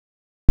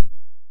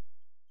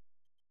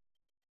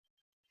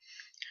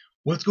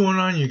What's going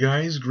on, you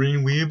guys?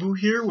 Green Weeaboo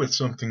here with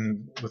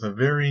a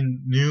very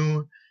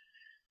new,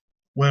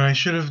 what I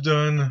should have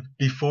done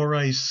before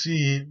I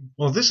see.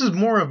 Well, this is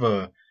more of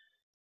an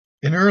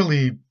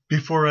early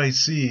before I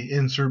see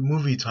insert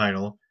movie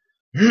title.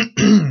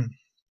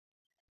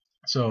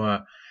 So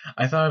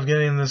I thought of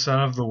getting this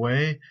out of the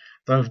way.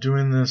 Thought of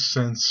doing this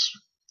since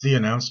the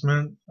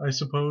announcement, I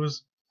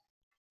suppose.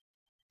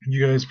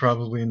 You guys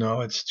probably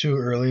know it's too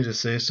early to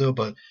say so,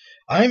 but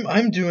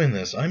I'm doing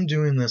this. I'm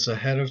doing this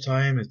ahead of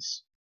time.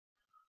 It's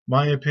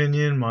my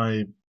opinion,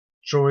 my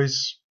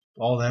choice,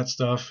 all that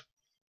stuff.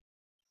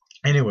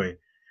 Anyway,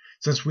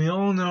 since we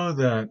all know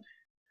that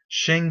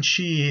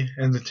Shang-Chi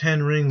and the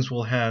Ten Rings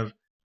will have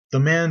the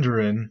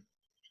Mandarin,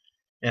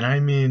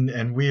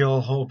 and we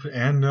all hope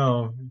and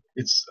know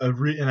it's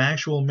an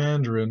actual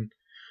Mandarin.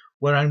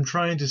 What I'm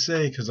trying to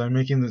say, because I'm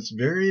making this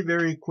very,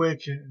 very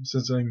quick,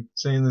 since I'm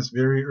saying this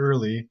very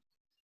early,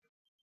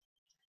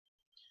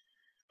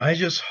 I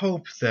just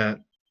hope that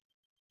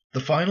the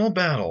final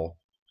battle,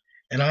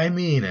 and I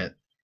mean it,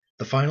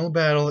 the final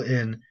battle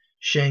in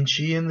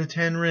Shang-Chi and the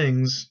Ten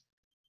Rings,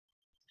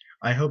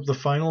 I hope the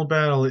final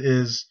battle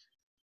is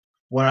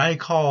what I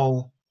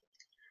call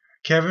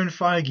Kevin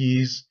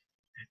Feige's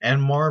and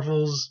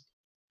Marvel's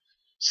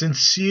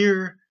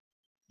sincere,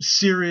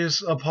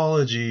 serious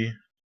apology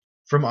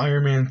from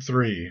Iron Man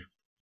 3.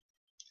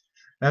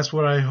 That's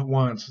what I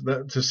want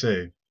to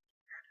say.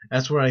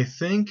 That's what I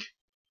think.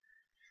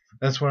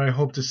 That's what I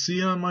hope to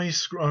see on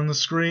the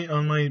screen,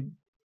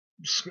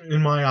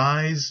 in my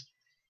eyes,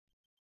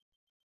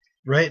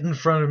 right in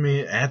front of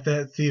me at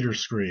that theater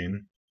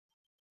screen.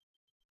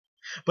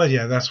 But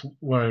yeah, that's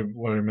what I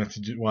meant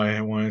to do. Why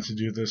I wanted to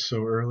do this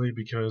so early,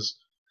 because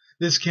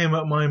this came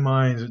up my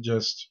mind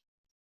just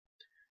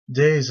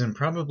days and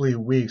probably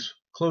weeks,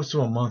 close to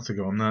a month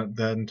ago. I'm not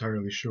that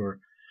entirely sure.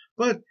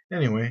 But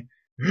anyway,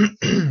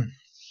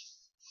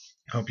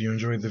 hope you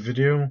enjoyed the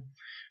video.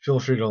 Feel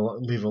free to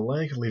leave a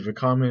like, leave a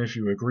comment if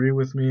you agree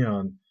with me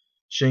on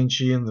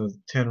Shang-Chi and the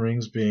Ten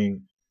Rings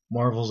being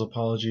Marvel's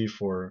apology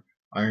for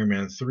Iron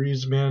Man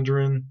 3's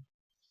Mandarin.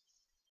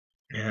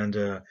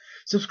 And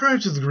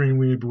subscribe to the Green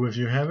Weeaboo if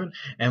you haven't,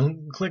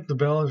 and click the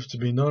bell to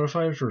be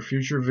notified for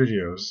future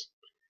videos.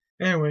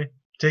 Anyway,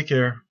 take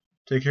care.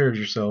 Take care of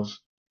yourselves.